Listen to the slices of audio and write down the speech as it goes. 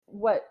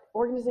what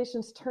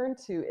organizations turn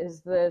to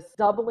is this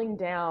doubling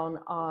down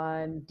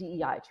on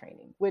DEI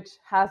training, which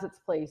has its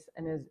place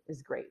and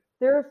is great.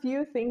 There are a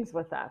few things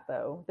with that,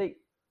 though, that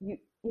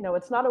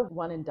it's not a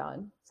one and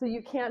done. So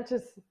you can't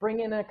just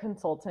bring in a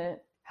consultant,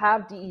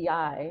 have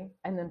DEI,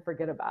 and then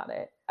forget about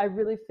it. I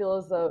really feel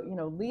as though,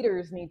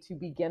 leaders need to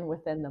begin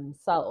within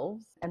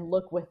themselves and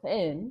look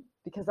within,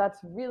 because that's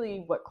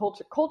really what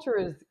culture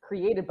is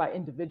created by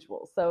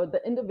individuals. So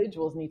the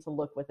individuals need to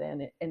look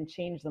within and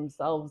change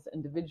themselves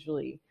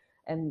individually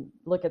and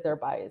look at their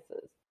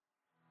biases.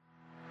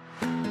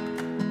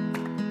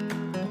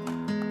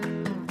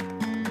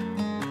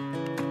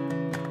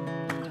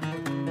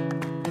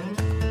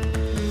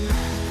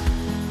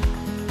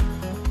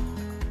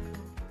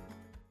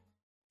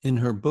 In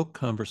her book,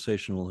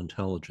 Conversational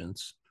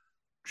Intelligence,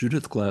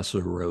 Judith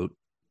Glaser wrote,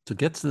 "To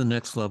get to the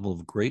next level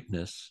of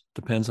greatness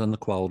depends on the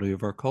quality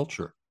of our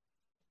culture,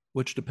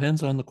 which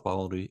depends on the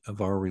quality of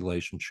our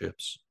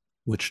relationships,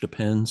 which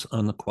depends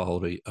on the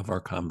quality of our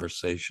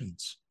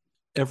conversations.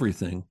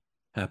 Everything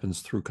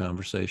happens through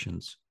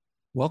conversations."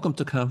 Welcome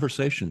to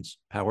Conversations,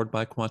 powered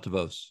by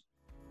Quantuvos.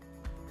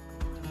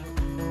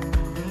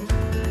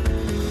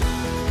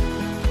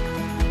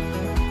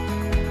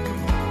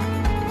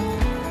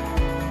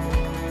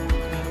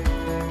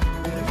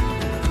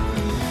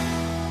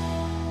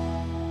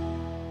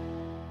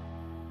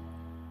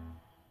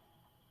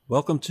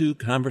 Welcome to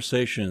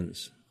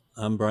Conversations.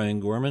 I'm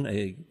Brian Gorman,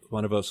 a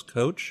Quantuvos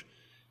coach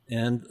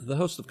and the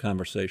host of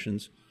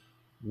Conversations.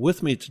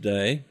 With me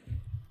today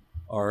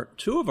are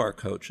two of our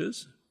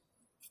coaches.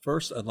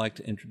 First, I'd like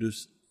to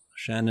introduce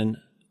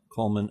Shannen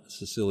Coleman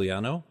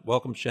Siciliano.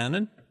 Welcome,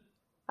 Shannen.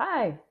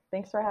 Hi,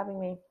 thanks for having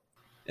me.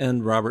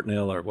 And Robert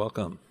Naylor.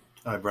 Welcome.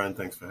 Hi, Brian.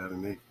 Thanks for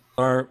having me.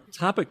 Our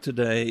topic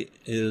today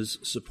is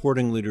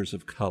supporting leaders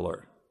of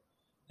color.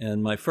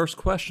 And my first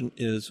question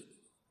is,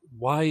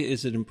 why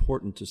is it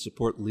important to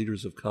support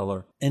leaders of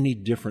color any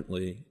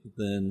differently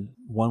than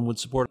one would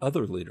support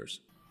other leaders?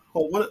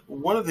 Well,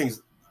 one of the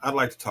things I'd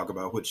like to talk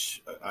about,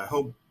 which I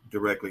hope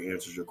directly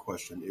answers your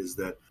question, is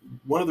that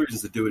one of the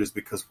reasons to do it is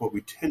because what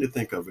we tend to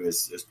think of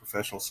as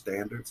professional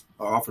standards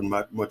are often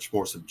much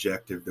more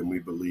subjective than we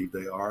believe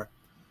they are.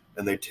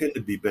 And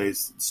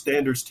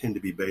standards tend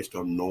to be based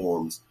on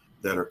norms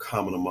that are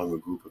common among a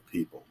group of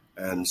people.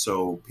 And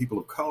so people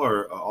of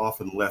color are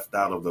often left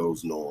out of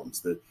those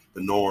norms, that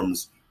the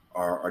norms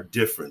are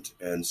different.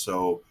 And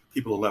so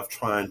people are left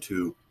trying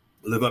to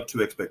live up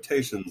to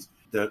expectations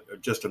that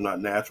are not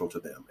natural to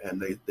them.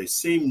 And they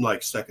seem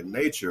like second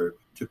nature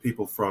to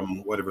people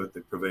from whatever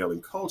the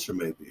prevailing culture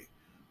may be,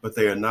 but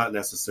they are not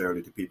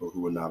necessarily to people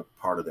who are not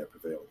part of that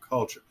prevailing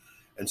culture.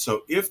 And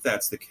so if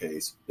that's the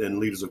case, then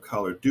leaders of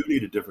color do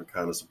need a different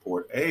kind of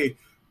support.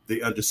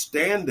 The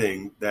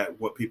understanding that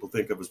what people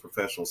think of as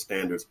professional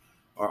standards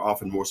are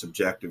often more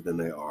subjective than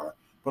they are,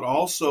 but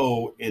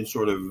also in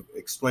sort of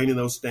explaining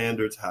those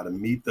standards, how to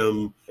meet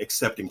them,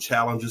 accepting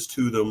challenges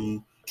to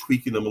them,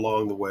 tweaking them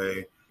along the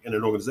way. In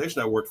an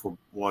organization I worked for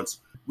once,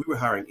 we were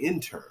hiring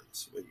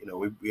interns.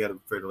 We had a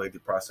very lengthy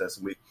process,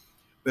 and we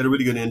had a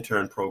really good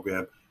intern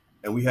program.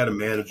 And we had a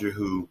manager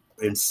who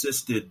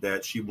insisted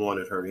that she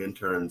wanted her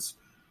interns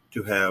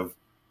to have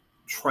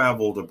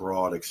traveled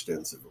abroad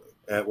extensively.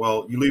 And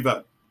you leave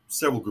out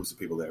several groups of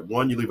people there.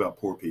 One, you leave out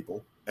poor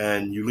people.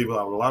 And you leave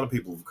out a lot of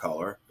people of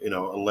color,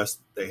 unless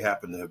they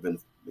happen to have been,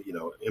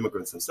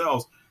 immigrants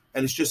themselves.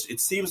 And it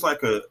seems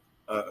like a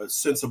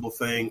sensible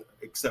thing,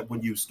 except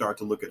when you start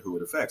to look at who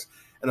it affects.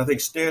 And I think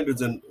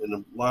standards in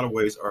a lot of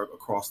ways are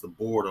across the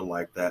board are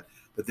like that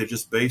they're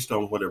just based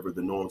on whatever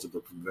the norms of the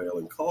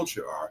prevailing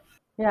culture are.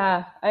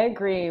 Yeah, I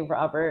agree,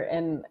 Robert.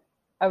 And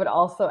I would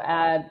also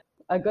add,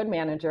 a good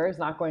manager is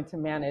not going to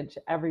manage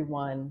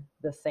everyone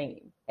the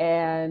same.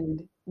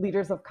 And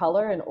leaders of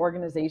color and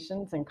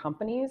organizations and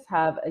companies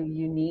have a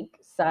unique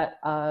set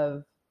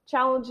of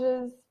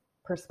challenges,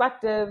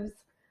 perspectives,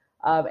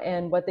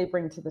 and what they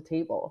bring to the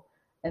table.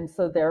 And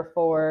so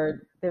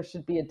therefore, there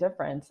should be a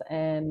difference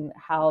in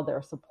how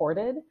they're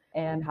supported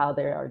and how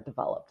they are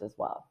developed as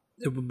well.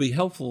 It would be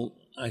helpful,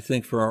 I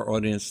think, for our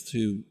audience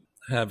to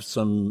have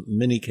some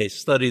mini case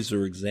studies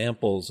or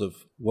examples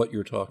of what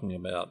you're talking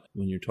about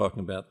when you're talking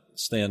about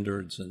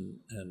standards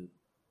and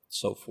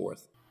so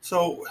forth.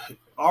 So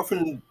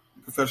often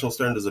professional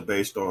standards are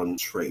based on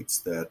traits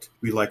that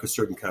we like a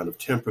certain kind of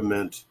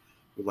temperament,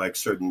 we like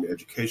certain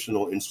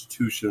educational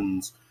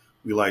institutions,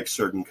 we like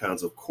certain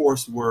kinds of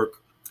coursework,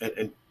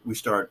 and we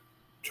start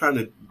trying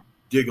to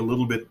dig a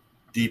little bit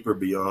deeper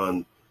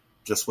beyond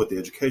just what the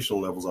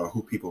educational levels are,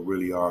 who people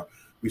really are.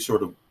 We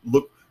sort of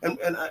look, and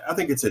I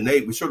think it's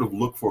innate, we sort of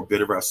look for a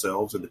bit of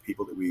ourselves in the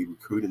people that we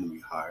recruit and that we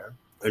hire.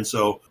 And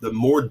so the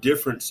more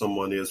different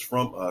someone is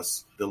from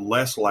us, the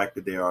less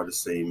likely they are to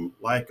seem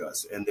like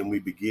us. And then we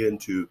begin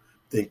to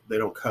think they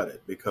don't cut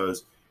it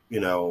because,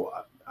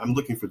 I'm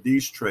looking for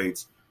these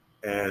traits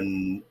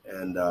and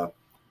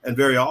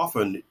very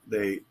often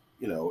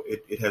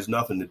it has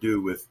nothing to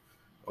do with,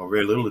 or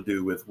very little to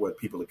do with what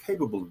people are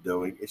capable of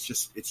doing. It's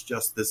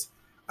just this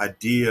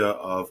idea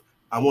of,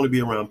 I want to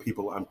be around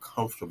people I'm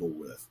comfortable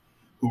with,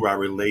 who I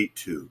relate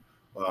to,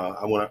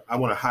 I want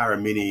to hire a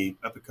mini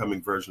up and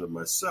coming version of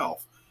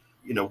myself,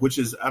 which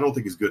is, I don't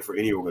think is good for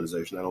any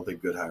organization. I don't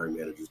think good hiring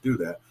managers do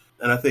that.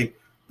 And I think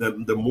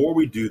the more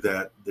we do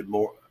that, the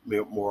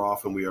more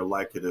often we are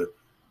likely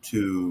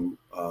to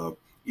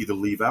either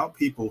leave out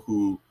people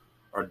who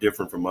are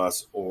different from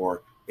us,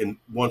 or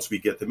once we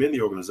get them in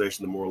the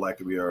organization,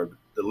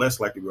 the less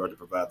likely we are to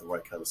provide the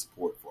right kind of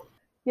support for them.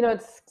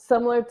 It's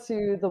similar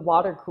to the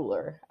water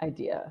cooler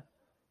idea.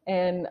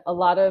 And a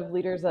lot of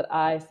leaders that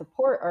I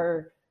support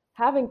are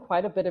having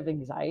quite a bit of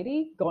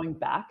anxiety going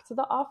back to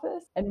the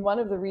office. And one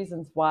of the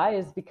reasons why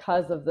is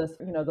because of this,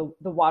 the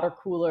water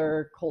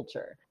cooler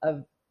culture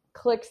of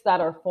cliques that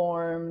are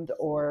formed,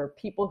 or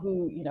people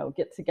who,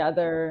 get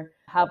together,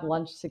 have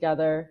lunch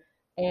together.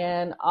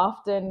 And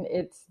often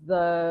it's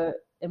the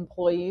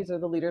employees or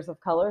the leaders of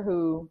color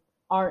who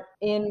aren't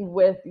in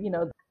with,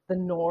 the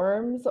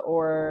norms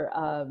or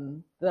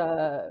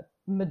the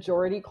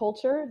majority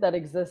culture that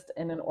exists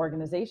in an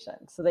organization.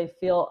 So they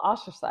feel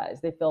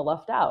ostracized, they feel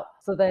left out.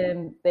 So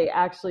then they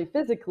actually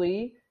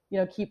physically,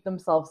 keep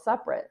themselves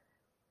separate.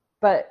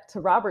 But to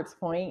Robert's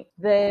point,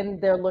 then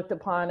they're looked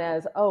upon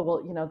as, oh,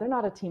 well, they're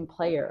not a team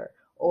player,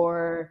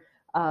 or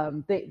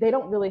they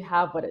don't really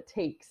have what it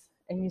takes.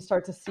 And you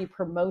start to see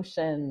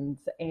promotions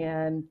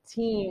and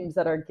teams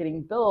that are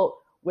getting built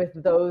with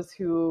those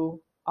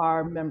who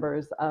are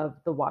members of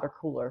the water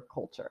cooler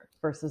culture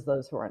versus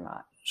those who are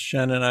not.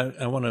 Shannen,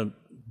 I want to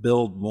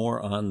build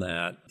more on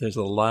that. There's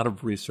a lot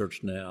of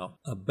research now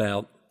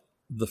about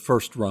the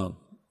first rung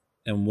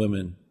and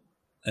women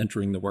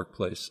entering the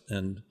workplace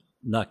and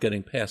not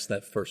getting past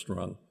that first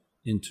rung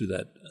into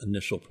that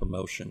initial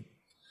promotion.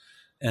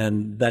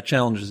 And that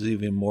challenge is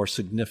even more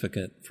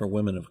significant for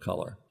women of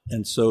color.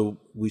 And so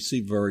we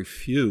see very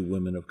few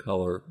women of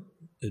color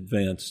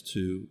advance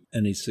to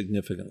any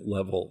significant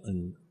level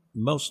in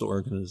most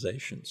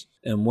organizations.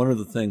 And one of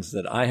the things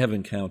that I have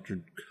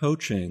encountered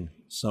coaching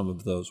some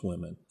of those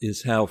women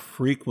is how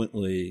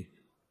frequently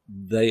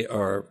they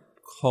are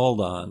called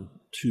on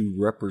to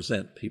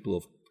represent people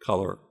of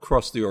color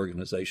across the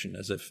organization,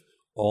 as if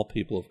all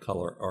people of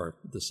color are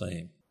the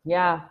same.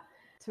 Yeah.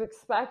 To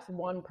expect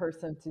one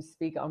person to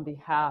speak on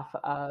behalf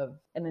of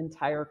an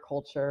entire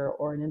culture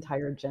or an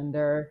entire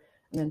gender,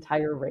 an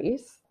entire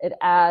race, it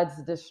adds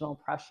additional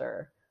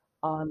pressure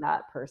on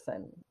that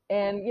person.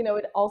 And,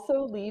 it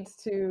also leads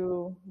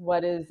to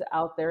what is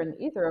out there in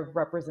the ether of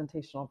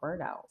representational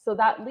burnout. So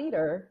that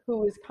leader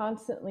who is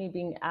constantly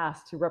being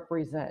asked to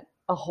represent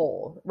a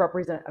whole,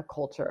 represent a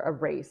culture, a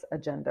race, a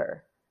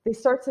gender, they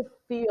start to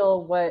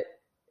feel what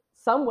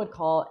some would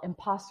call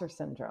imposter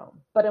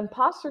syndrome. But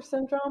imposter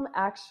syndrome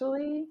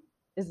actually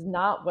is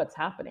not what's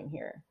happening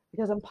here,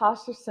 because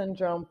imposter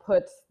syndrome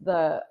puts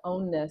the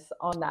onus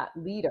on that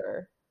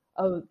leader.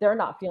 Oh, they're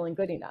not feeling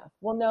good enough.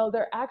 Well, no,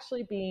 they're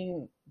actually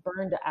being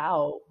burned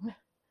out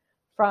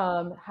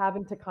from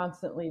having to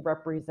constantly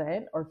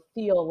represent or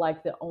feel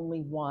like the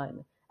only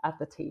one at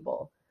the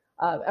table,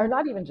 or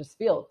not even just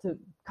feel, to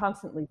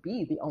constantly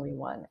be the only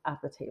one at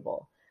the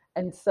table.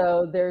 And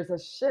so there's a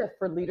shift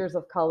for leaders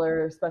of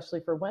color,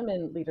 especially for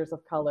women leaders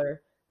of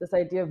color, this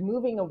idea of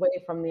moving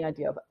away from the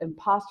idea of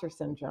imposter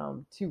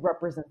syndrome to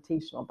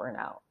representational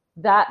burnout.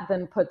 That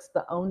then puts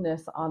the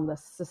onus on the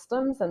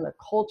systems and the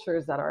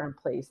cultures that are in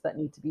place that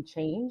need to be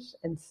changed,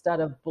 instead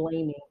of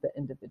blaming the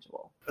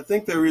individual. I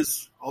think there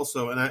is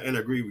also, and I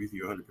agree with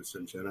you 100%,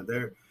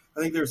 Shannen, I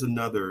think there's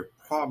another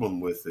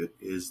problem with it,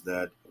 is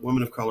that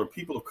women of color,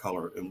 people of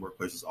color in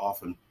workplaces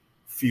often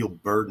feel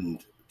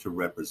burdened to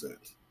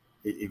represent,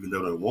 even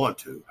though they don't want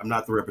to. I'm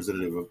not the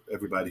representative of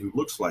everybody who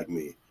looks like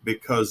me,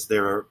 because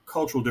there are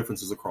cultural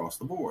differences across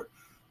the board.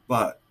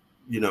 But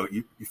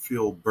you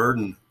feel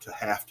burdened to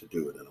have to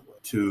do it in a way,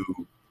 to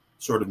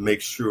sort of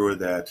make sure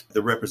that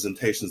the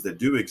representations that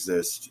do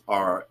exist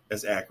are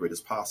as accurate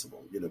as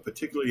possible,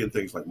 particularly in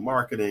things like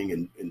marketing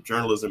and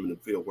journalism, in the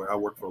field where I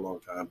worked for a long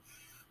time,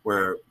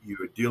 where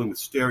you're dealing with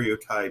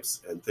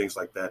stereotypes and things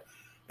like that.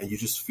 And you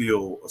just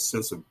feel a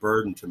sense of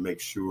burden to make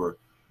sure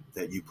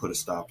that you put a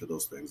stop to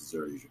those things as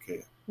early as you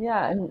can.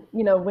 Yeah. And,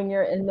 when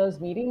you're in those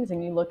meetings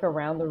and you look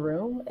around the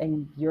room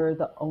and you're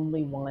the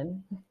only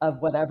one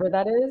of whatever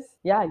that is,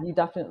 yeah, you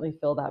definitely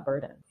feel that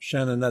burden.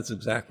 Shannen, that's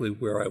exactly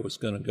where I was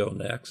going to go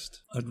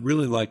next. I'd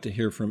really like to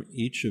hear from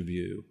each of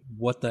you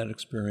what that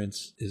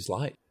experience is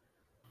like.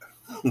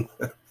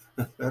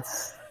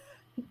 That's,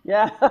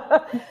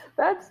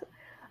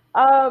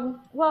 well,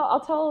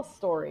 I'll tell a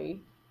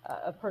story,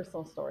 a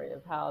personal story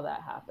of how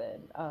that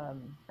happened,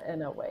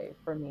 in a way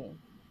for me.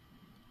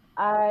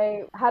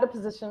 I had a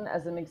position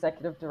as an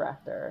executive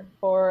director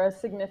for a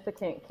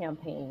significant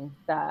campaign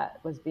that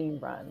was being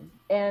run.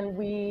 And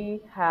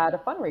we had a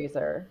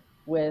fundraiser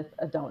with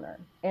a donor,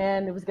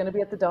 and it was going to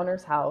be at the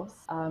donor's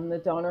house. The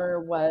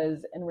donor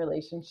was in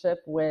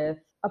relationship with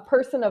a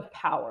person of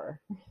power,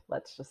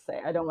 let's just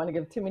say. I don't want to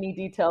give too many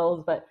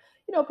details, but,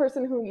 a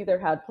person who either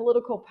had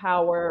political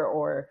power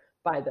or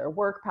by their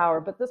work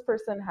power, but this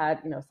person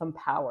had, some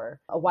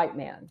power, a white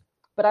man.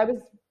 But I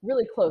was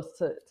really close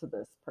to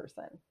this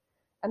person.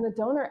 And the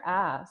donor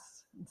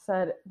asked and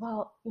said,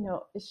 well,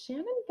 is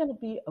Shannen going to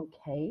be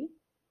okay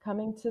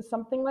coming to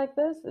something like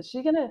this? Is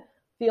she going to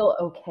feel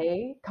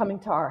okay coming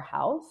to our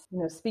house,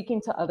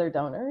 speaking to other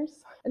donors?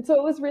 And so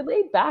it was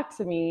relayed back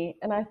to me,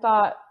 and I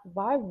thought,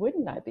 why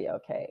wouldn't I be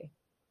okay?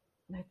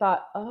 And I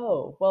thought,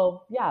 oh,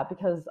 well, yeah,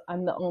 because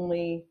I'm the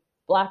only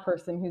Black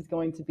person who's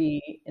going to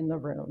be in the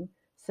room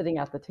sitting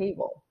at the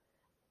table.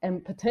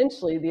 And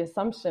potentially the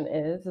assumption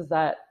is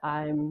that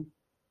I'm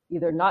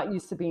either not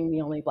used to being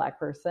the only Black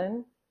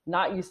person,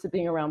 not used to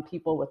being around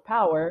people with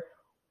power,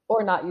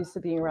 or not used to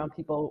being around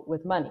people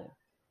with money.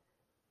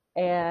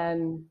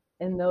 And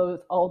in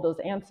all those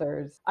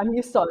answers, I'm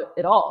used to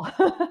it all.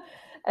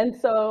 And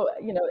so,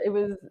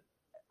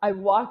 I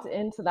walked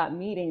into that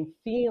meeting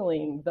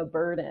feeling the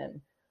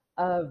burden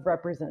of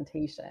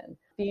representation,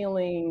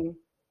 feeling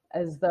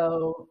as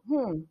though,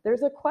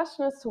 there's a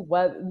question as to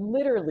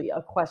literally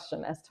a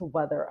question as to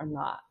whether or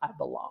not I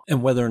belong.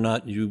 And whether or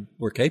not you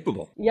were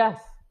capable. Yes,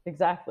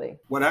 exactly.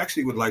 What I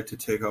actually would like to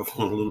take off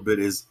on a little bit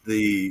is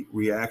the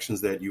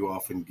reactions that you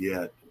often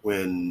get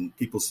when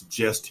people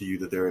suggest to you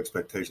that their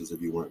expectations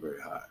of you weren't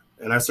very high.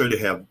 And I certainly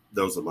have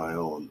those of my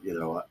own.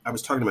 I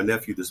was talking to my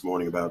nephew this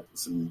morning about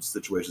some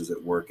situations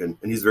at work, and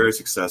he's very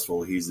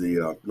successful. He's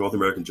the North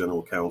American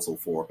General Counsel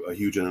for a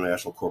huge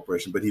international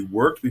corporation, but he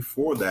worked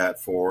before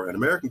that for an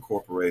American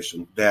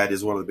corporation that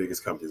is one of the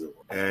biggest companies in the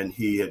world. And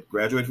he had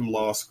graduated from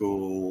law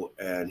school,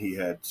 and he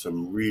had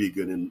some really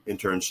good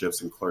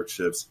internships and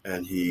clerkships,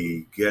 and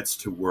he gets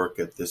to work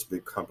at this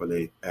big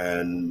company,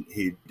 and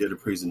he did a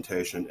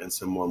presentation, and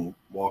someone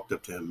walked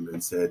up to him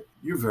and said,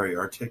 "You're very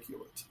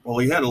articulate." Well,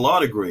 he had a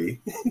law degree,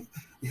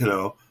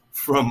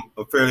 from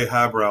a fairly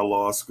highbrow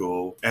law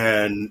school,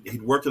 and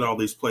he'd worked at all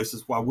these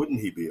places. Why wouldn't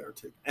he be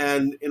articulate?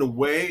 And in a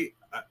way,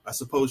 I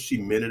suppose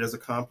she meant it as a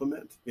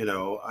compliment.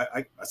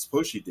 I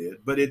suppose she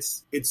did, but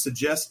it's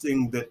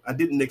suggesting that I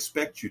didn't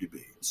expect you to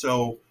be.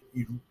 So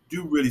you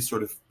do really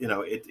sort of,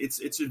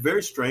 it's a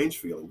very strange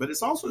feeling, but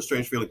it's also a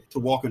strange feeling to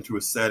walk into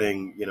a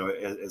setting,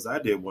 as I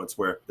did once,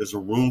 where there's a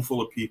room full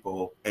of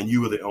people and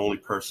you are the only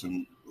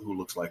person who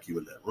looks like you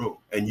in that room.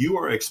 And you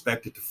are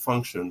expected to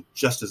function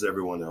just as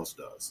everyone else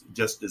does,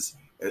 just as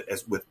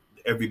with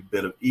every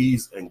bit of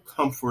ease and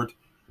comfort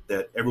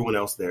that everyone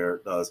else there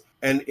does.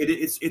 And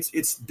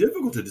it's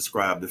difficult to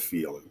describe the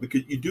feeling,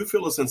 because you do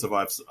feel a sense of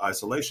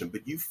isolation,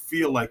 but you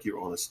feel like you're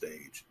on a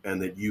stage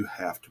and that you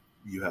have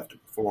to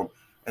perform.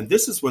 And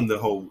this is when the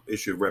whole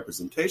issue of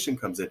representation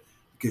comes in,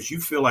 because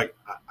you feel like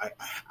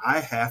I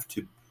have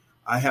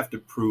to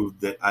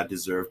prove that I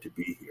deserve to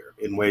be here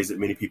in ways that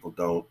many people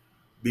don't.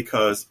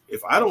 Because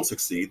if I don't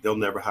succeed, they'll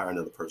never hire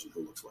another person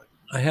who looks like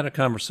me. I had a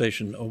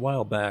conversation a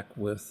while back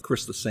with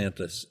Chris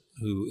DeSantis,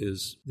 who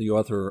is the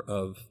author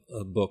of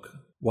a book,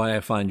 Why I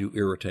Find You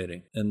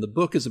Irritating. And the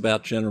book is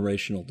about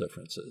generational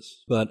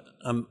differences. But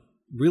I'm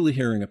really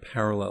hearing a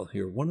parallel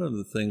here. One of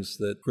the things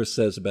that Chris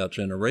says about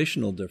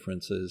generational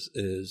differences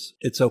is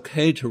it's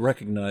okay to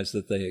recognize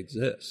that they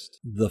exist.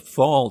 The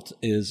fault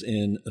is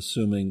in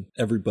assuming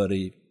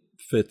everybody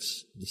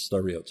fits the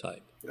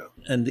stereotype. Yeah.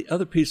 And the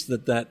other piece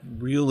that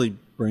really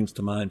brings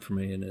to mind for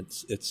me, and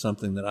it's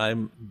something that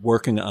I'm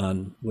working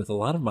on with a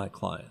lot of my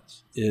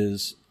clients,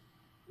 is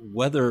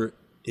whether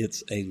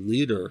it's a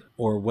leader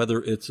or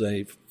whether it's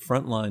a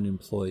frontline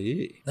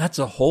employee. That's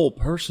a whole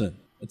person.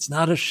 It's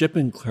not a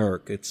shipping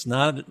clerk. It's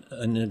not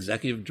an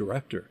executive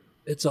director.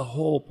 It's a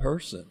whole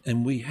person.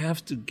 And we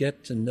have to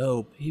get to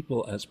know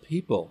people,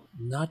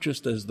 not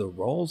just as the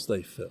roles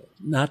they fill,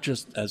 not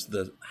just as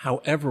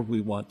however we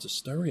want to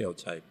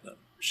stereotype them.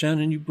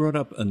 Shannen, you brought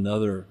up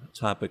another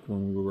topic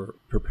when we were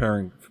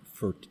preparing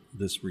for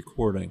this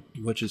recording,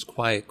 which is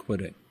quiet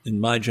quitting. In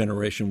my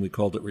generation, we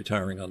called it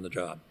retiring on the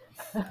job.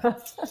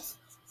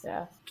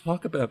 Yeah.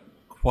 Talk about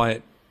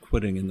quiet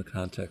quitting in the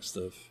context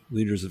of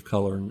leaders of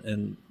color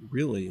and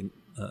really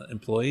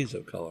employees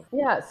of color.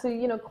 Yeah,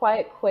 so,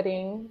 quiet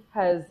quitting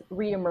has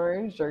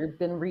reemerged or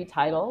been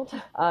retitled,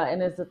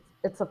 and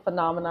it's a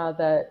phenomena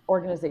that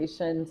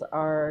organizations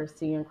are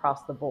seeing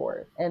across the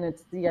board. And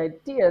it's the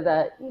idea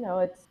that,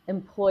 it's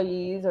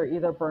employees are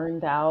either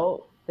burned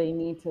out, they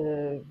need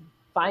to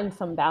find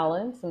some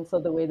balance. And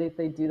so the way that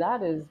they do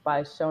that is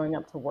by showing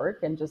up to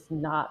work and just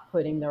not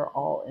putting their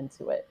all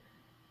into it,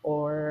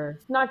 or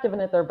not giving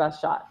it their best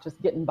shot, just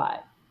getting by.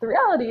 The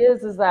reality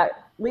is that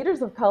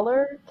leaders of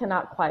color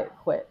cannot quiet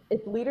quit.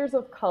 If leaders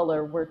of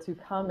color were to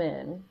come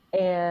in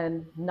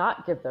and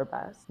not give their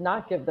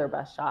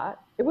best shot,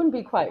 it wouldn't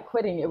be quiet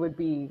quitting, it would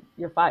be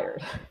you're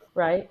fired,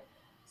 right?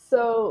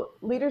 So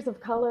leaders of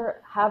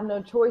color have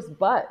no choice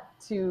but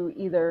to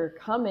either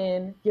come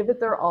in, give it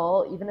their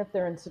all, even if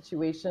they're in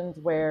situations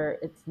where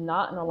it's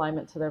not in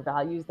alignment to their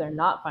values, they're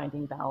not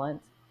finding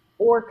balance,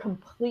 or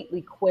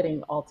completely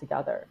quitting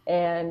altogether.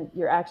 And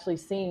you're actually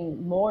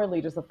seeing more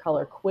leaders of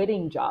color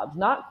quitting jobs,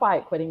 not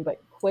quiet quitting, but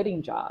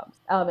quitting jobs.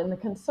 And the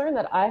concern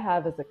that I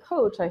have as a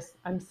coach,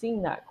 I'm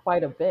seeing that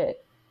quite a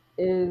bit,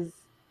 is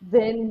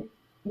then,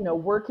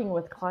 working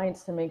with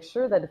clients to make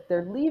sure that if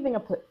they're leaving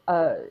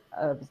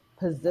a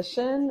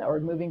position or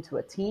moving to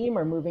a team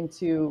or moving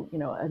to,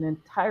 an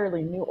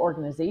entirely new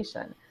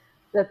organization,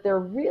 that they're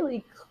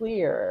really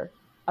clear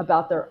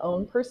about their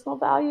own personal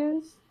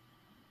values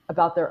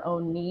about their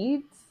own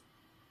needs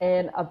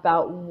and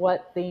about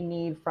what they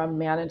need from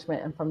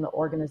management and from the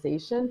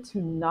organization to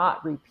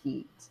not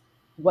repeat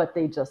what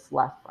they just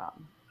left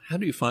from. How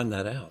do you find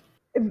that out?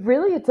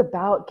 It's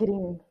about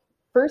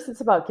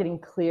getting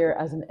clear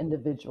as an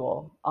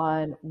individual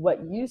on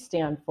what you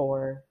stand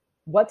for,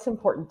 what's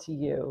important to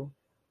you,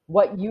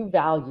 what you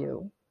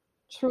value,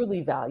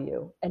 truly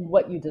value, and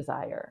what you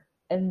desire.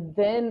 And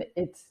then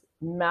it's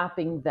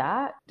mapping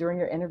that during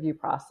your interview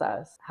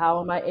process. How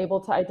am I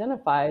able to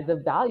identify the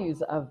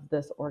values of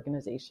this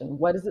organization?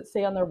 What does it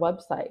say on their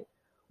website?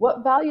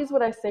 What values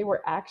would I say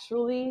were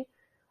actually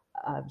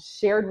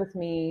shared with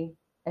me,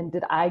 and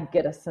did I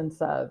get a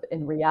sense of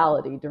in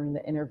reality during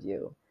the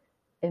interview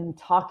in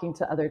talking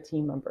to other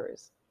team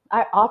members?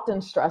 I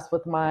often stress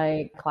with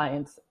my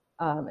clients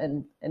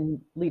and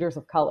leaders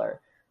of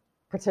color,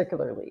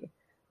 particularly,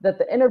 that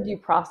the interview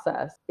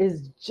process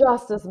is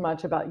just as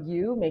much about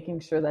you making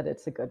sure that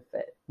it's a good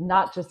fit,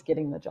 not just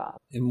getting the job.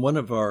 In one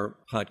of our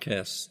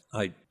podcasts,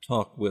 I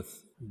talk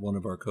with one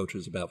of our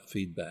coaches about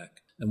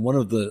feedback. And one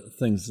of the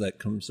things that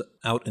comes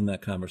out in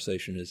that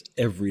conversation is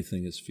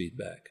everything is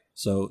feedback.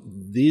 So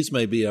these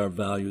may be our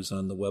values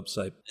on the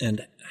website,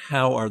 and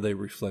how are they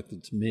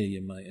reflected to me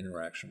in my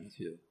interaction with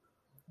you?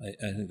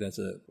 I think that's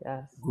a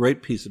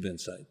great piece of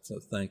insight. So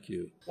thank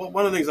you. Well,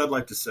 one of the things I'd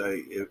like to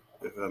say, if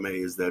I may,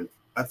 is that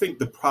I think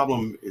the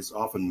problem is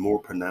often more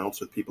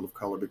pronounced with people of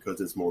color because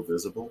it's more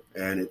visible,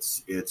 and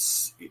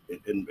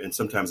and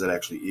sometimes it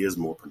actually is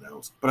more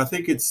pronounced. But I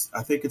think it's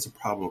a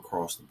problem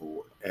across the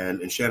board. And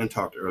Shannen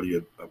talked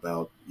earlier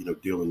about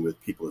dealing with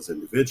people as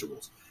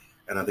individuals,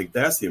 and I think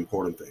that's the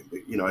important thing. But,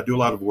 I do a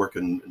lot of work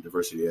in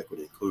diversity,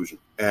 equity, inclusion,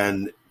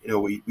 and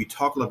we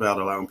talk about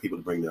allowing people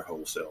to bring their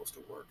whole selves to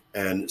work.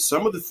 And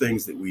some of the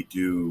things that we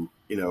do,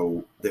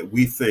 that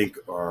we think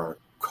are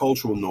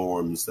cultural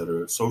norms, that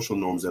are social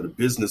norms, that are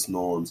business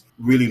norms,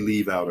 really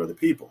leave out other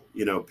people.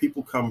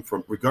 People come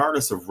from,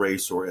 regardless of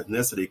race or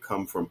ethnicity,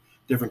 come from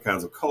different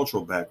kinds of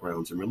cultural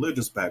backgrounds and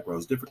religious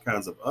backgrounds, different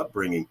kinds of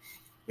upbringing.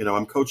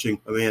 I'm coaching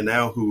a man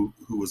now who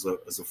was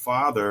a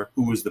father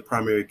who was the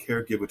primary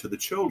caregiver to the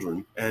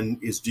children and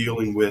is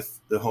dealing with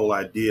the whole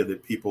idea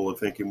that people are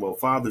thinking, well,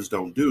 fathers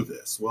don't do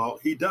this. Well,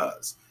 he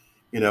does.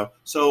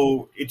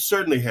 So it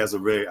certainly has a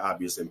very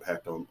obvious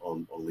impact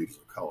on leaders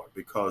of color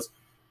because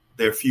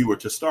they're fewer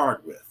to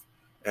start with.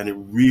 And it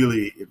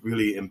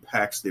really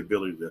impacts the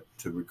ability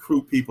to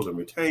recruit people and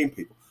retain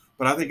people.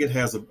 But I think it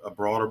has a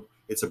broader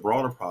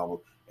problem,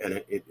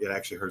 and it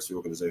actually hurts the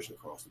organization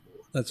across the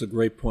board. That's a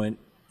great point.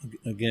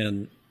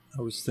 Again,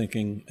 I was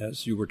thinking,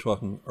 as you were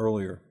talking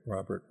earlier,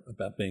 Robert,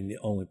 about being the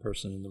only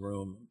person in the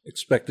room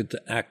expected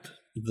to act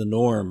the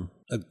norm.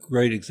 A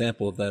great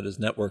example of that is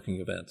networking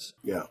events.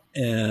 Yeah.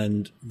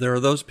 And there are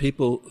those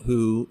people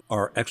who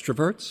are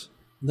extroverts.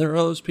 There are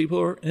those people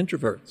who are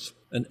introverts.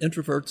 And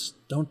introverts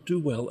don't do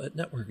well at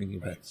networking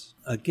events.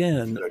 Right.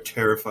 Again, they're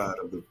terrified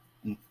of the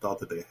thought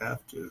that they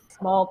have to.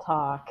 Small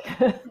talk.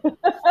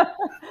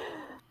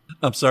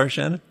 I'm sorry,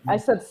 Shannen? I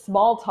said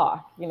small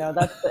talk.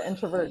 That's the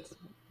introvert's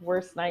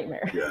worst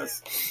nightmare.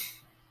 Yes.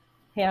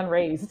 Hand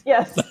raised.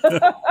 Yes.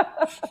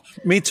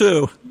 Me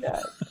too.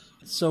 Yes.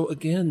 So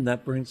again,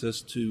 that brings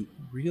us to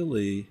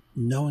really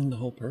knowing the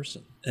whole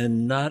person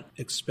and not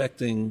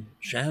expecting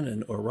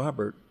Shannen or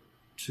Robert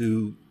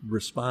to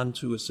respond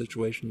to a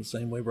situation the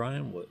same way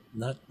Brian would.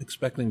 Not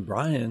expecting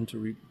Brian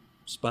to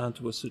respond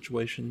to a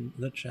situation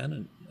that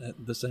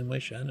the same way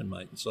Shannen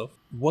might. And so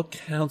what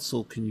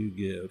counsel can you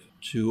give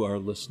to our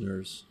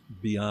listeners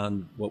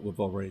beyond what we've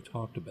already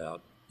talked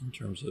about in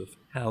terms of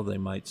how they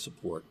might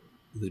support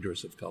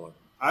leaders of color?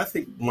 I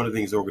think one of the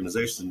things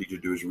organizations need to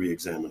do is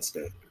re-examine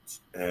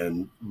standards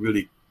and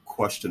really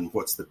question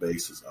what's the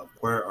basis of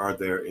it. Where are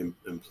there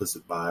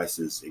implicit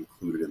biases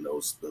included in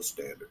those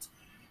standards?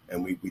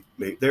 And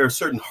there are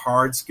certain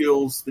hard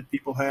skills that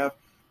people have,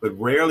 but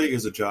rarely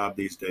is a job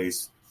these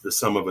days the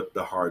sum of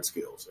the hard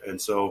skills.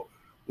 And so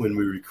when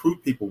we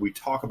recruit people, we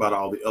talk about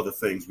all the other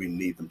things we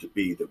need them to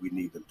be, that we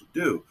need them to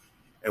do.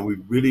 And we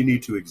really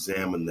need to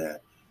examine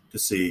that to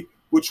see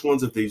which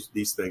ones of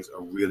these things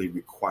are really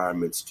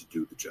requirements to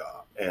do the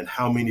job, and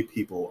how many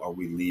people are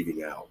we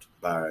leaving out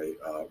by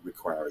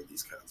requiring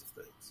these kinds of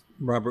things.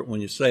 Robert, when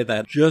you say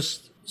that,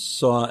 just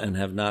saw and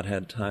have not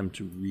had time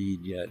to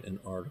read yet an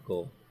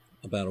article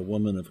about a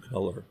woman of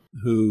color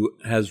who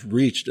has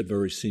reached a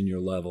very senior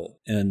level.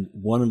 And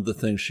one of the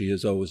things she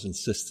has always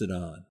insisted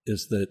on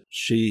is that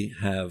she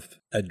have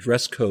a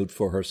dress code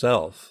for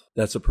herself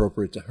that's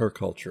appropriate to her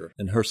culture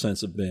and her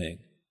sense of being,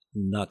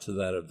 not to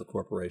that of the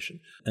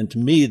corporation. And to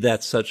me,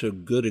 that's such a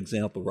good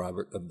example,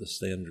 Robert, of the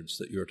standards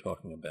that you're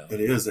talking about.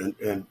 It is. And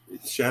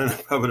Shannen, I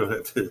probably don't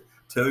have to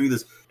tell you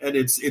this. And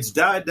it's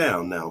died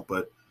down now,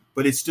 but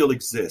it still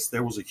exists.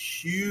 There was a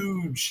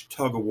huge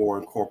tug of war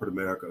in corporate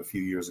America a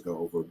few years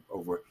ago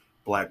over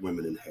black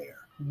women in hair,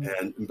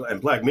 mm-hmm.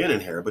 and black men in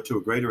hair, but to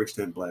a greater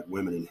extent, black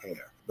women in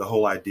hair. The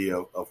whole idea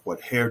of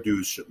what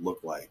hairdos should look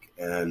like.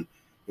 And,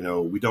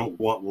 we don't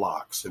want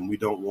locks, and we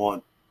don't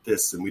want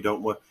this, and we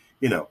don't want,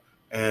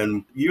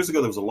 And years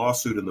ago, there was a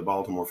lawsuit in the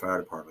Baltimore Fire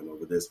Department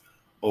over this.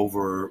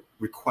 over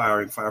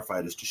requiring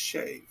firefighters to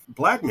shave.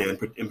 Black men,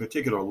 in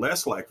particular, are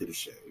less likely to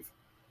shave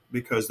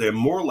because they're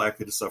more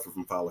likely to suffer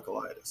from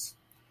folliculitis.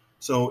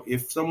 So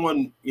if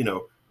someone,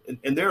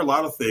 and there are a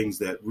lot of things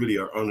that really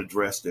are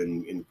unaddressed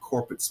in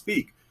corporate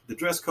speak. The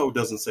dress code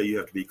doesn't say you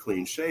have to be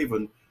clean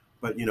shaven,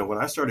 but when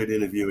I started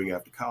interviewing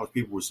after college,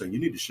 people were saying you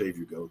need to shave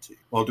your goatee.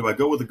 Well, do I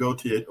go with a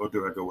goatee or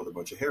do I go with a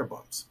bunch of hair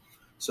bumps?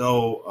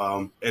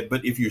 So,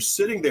 but if you're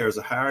sitting there as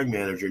a hiring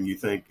manager and you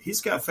think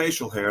he's got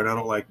facial hair and I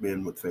don't like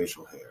men with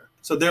facial hair.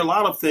 So there are a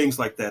lot of things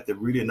like that that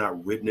really are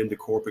not written into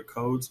corporate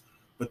codes,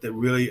 but that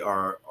really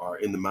are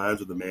in the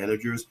minds of the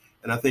managers.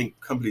 And I think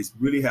companies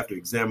really have to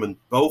examine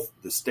both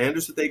the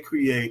standards that they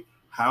create,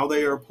 how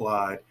they are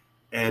applied,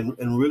 and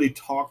really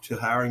talk to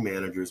hiring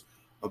managers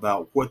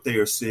about what they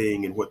are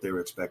seeing and what they're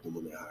expecting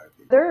when they hire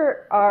people.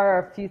 There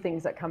are a few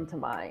things that come to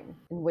mind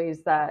in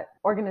ways that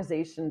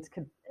organizations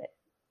could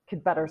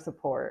better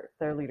support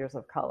their leaders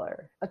of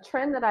color. A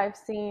trend that I've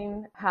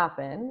seen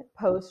happen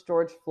post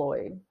George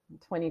Floyd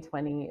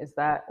 2020 is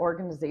that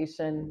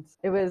organizations,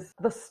 it was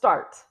the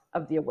start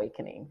of the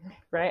awakening,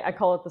 right? I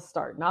call it the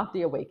start, not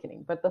the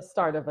awakening, but the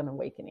start of an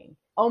awakening.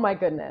 Oh my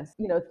goodness,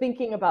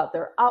 thinking about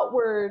their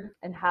outward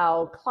and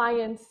how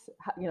clients,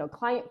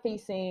 client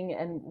facing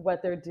and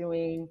what they're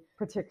doing,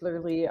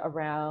 particularly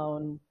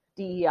around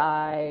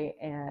DEI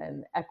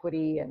and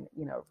equity and,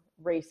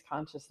 race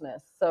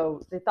consciousness.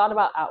 So they thought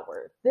about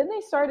outward. Then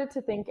they started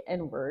to think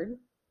inward.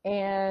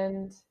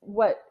 And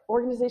what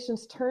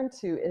organizations turn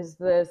to is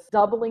this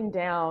doubling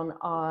down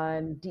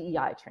on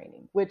DEI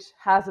training, which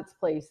has its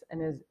place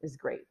and is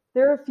great.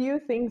 There are a few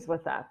things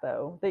with that,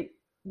 though.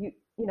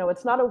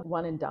 It's not a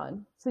one and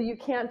done. So you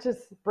can't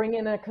just bring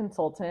in a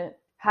consultant,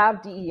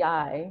 have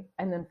DEI,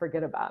 and then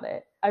forget about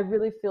it. I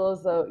really feel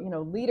as though,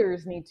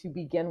 leaders need to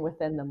begin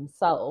within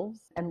themselves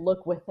and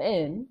look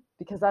within,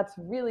 because that's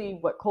really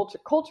what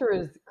culture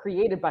is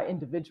created by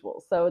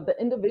individuals. So the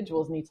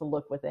individuals need to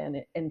look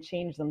within and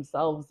change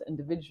themselves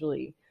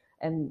individually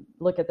and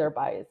look at their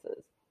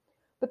biases.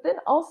 But then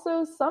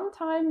also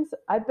sometimes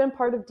I've been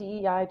part of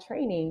DEI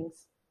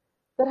trainings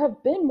that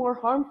have been more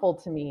harmful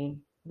to me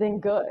than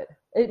good.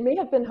 It may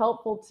have been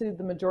helpful to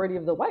the majority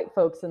of the white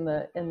folks in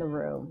the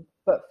room,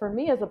 but for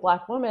me as a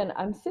Black woman,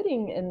 I'm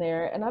sitting in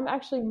there and I'm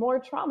actually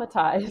more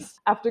traumatized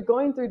after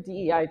going through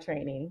DEI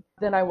training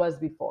than I was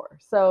before.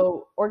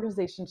 So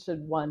organizations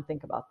should, one,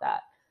 think about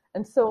that.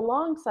 And so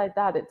alongside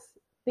that, it's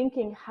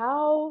thinking,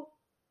 how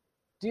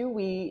do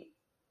we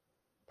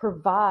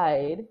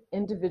provide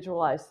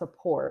individualized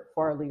support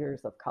for our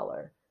leaders of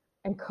color?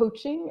 And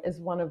coaching is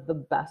one of the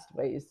best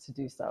ways to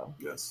do so.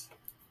 Yes.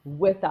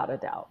 Without a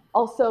doubt.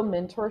 Also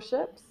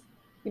mentorships,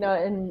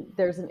 and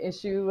there's an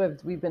issue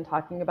we've been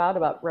talking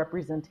about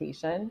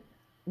representation.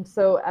 And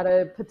so at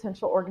a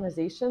potential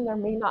organization, there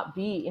may not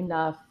be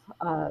enough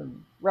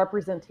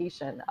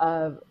representation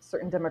of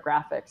certain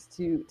demographics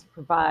to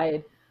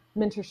provide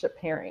mentorship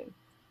pairing.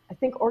 I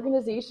think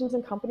organizations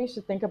and companies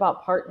should think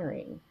about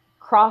partnering,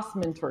 cross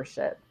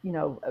mentorship,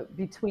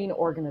 between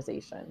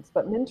organizations.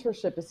 But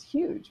mentorship is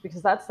huge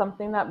because that's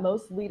something that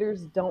most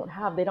leaders don't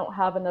have. They don't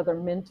have another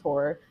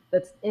mentor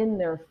that's in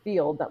their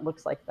field that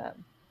looks like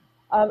them.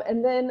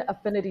 And then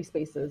affinity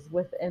spaces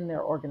within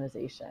their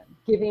organization,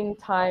 giving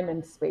time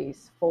and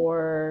space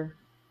for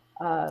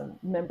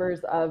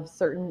members of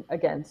certain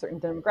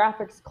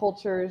demographics,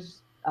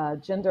 cultures,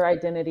 gender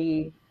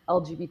identity,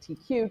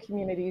 LGBTQ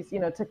communities,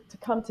 to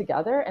come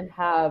together and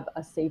have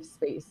a safe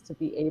space to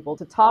be able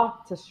to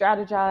talk, to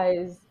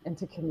strategize, and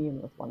to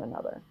commune with one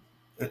another.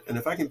 And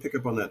if I can pick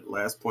up on that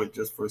last point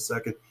just for a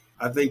second,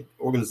 I think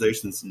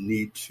organizations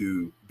need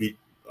to be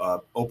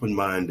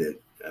open-minded,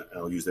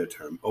 I'll use that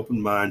term,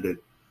 open-minded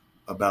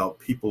about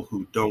people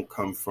who don't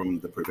come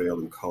from the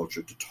prevailing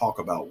culture to talk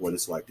about what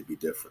it's like to be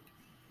different.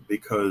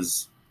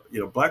 Because,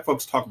 Black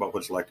folks talk about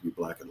what it's like to be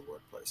Black in the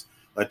workplace.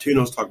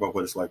 Latinos talk about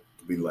what it's like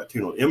to be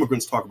Latino.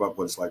 Immigrants talk about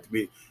what it's like to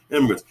be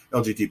immigrants.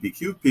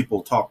 LGBTQ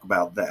people talk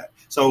about that.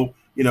 So,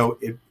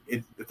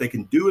 if they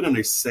can do it in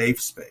a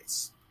safe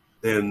space,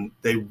 then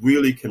they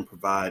really can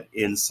provide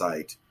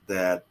insight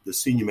that the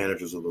senior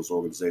managers of those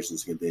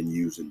organizations can then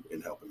use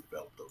in helping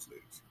develop those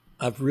leaders.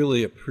 I've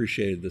really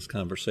appreciated this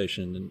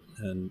conversation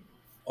and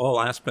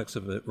all aspects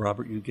of it.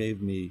 Robert, you gave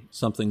me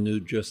something new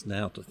just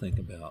now to think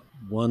about.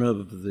 One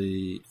of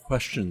the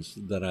questions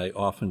that I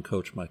often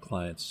coach my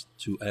clients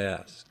to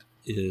ask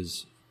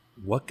is,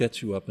 what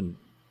gets you up and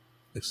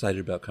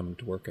excited about coming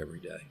to work every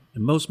day?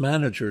 And most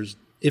managers,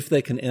 if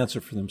they can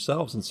answer for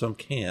themselves, and some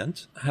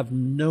can't, have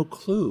no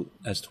clue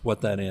as to what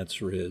that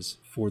answer is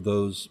for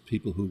those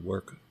people who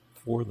work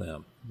for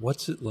them.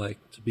 What's it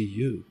like to be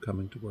you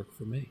coming to work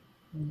for me?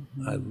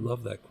 Mm-hmm. I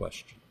love that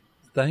question.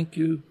 Thank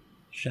you,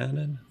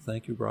 Shannen.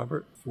 Thank you,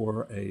 Robert,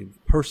 for a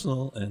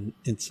personal and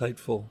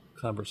insightful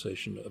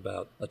conversation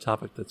about a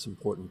topic that's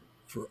important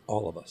for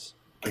all of us.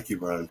 Thank you,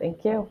 Brian.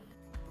 Thank you.